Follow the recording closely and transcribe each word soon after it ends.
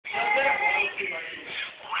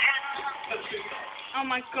Oh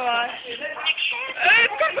my god. It's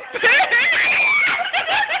got the poo!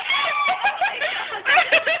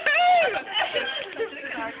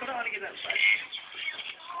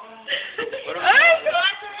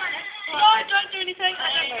 No, don't do anything.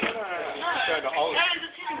 Show the whole. It's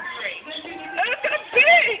got a poo!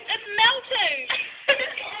 It's melting!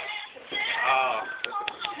 Oh.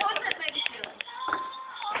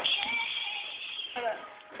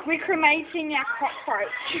 We're cremating our cockroach.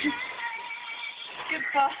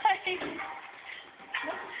 Goodbye.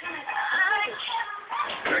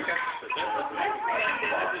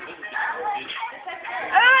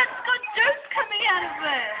 Oh, it's got juice coming out of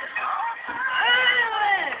it. Oh.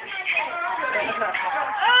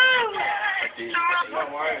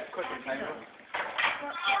 Don't worry, it's quick and painful.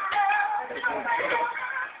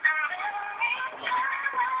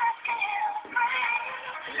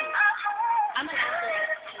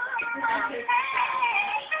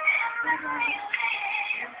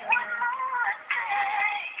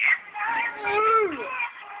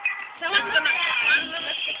 Someone's gonna.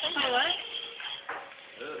 Hello?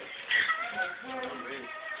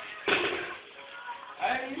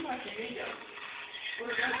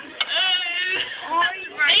 Oh, you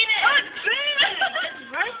eat it! Oh, it's burnt! It's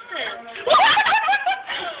roasted. Can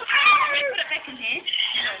we put it back in here?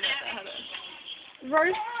 No,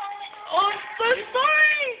 roast. Oh, I'm so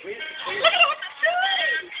sorry! Look at what it's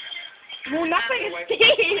doing! Well, nothing is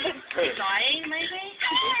dead. It's dying, maybe?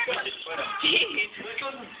 It's dead.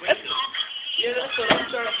 Yeah, that's what I'm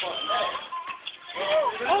trying to find out.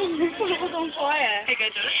 Oh, this one was on fire. Hey, go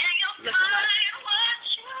do it. Lift it up.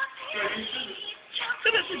 So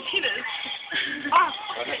that's the tennis. Ah.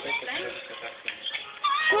 I don't think it's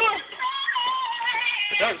Cool.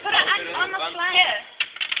 don't Put it on the flame.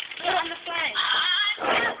 Put it on the flame.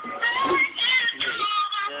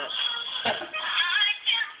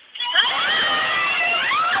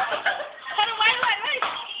 Hold on, wait.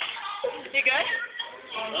 Here you go.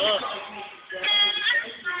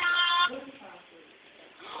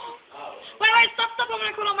 Wait, stop, I'm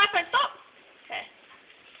gonna call on my phone, stop! Okay.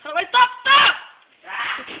 Oh, wait, stop!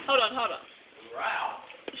 Hold on. Wow.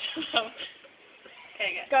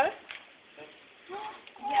 Okay, go.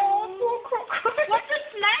 Oh, poor cockroach. What's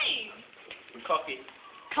its name? Cocky.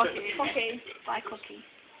 Cocky. Bye, Cocky.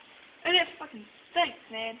 And it fucking stinks,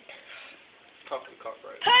 man. Cocky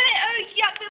cockroach. Put it, oh, yuck.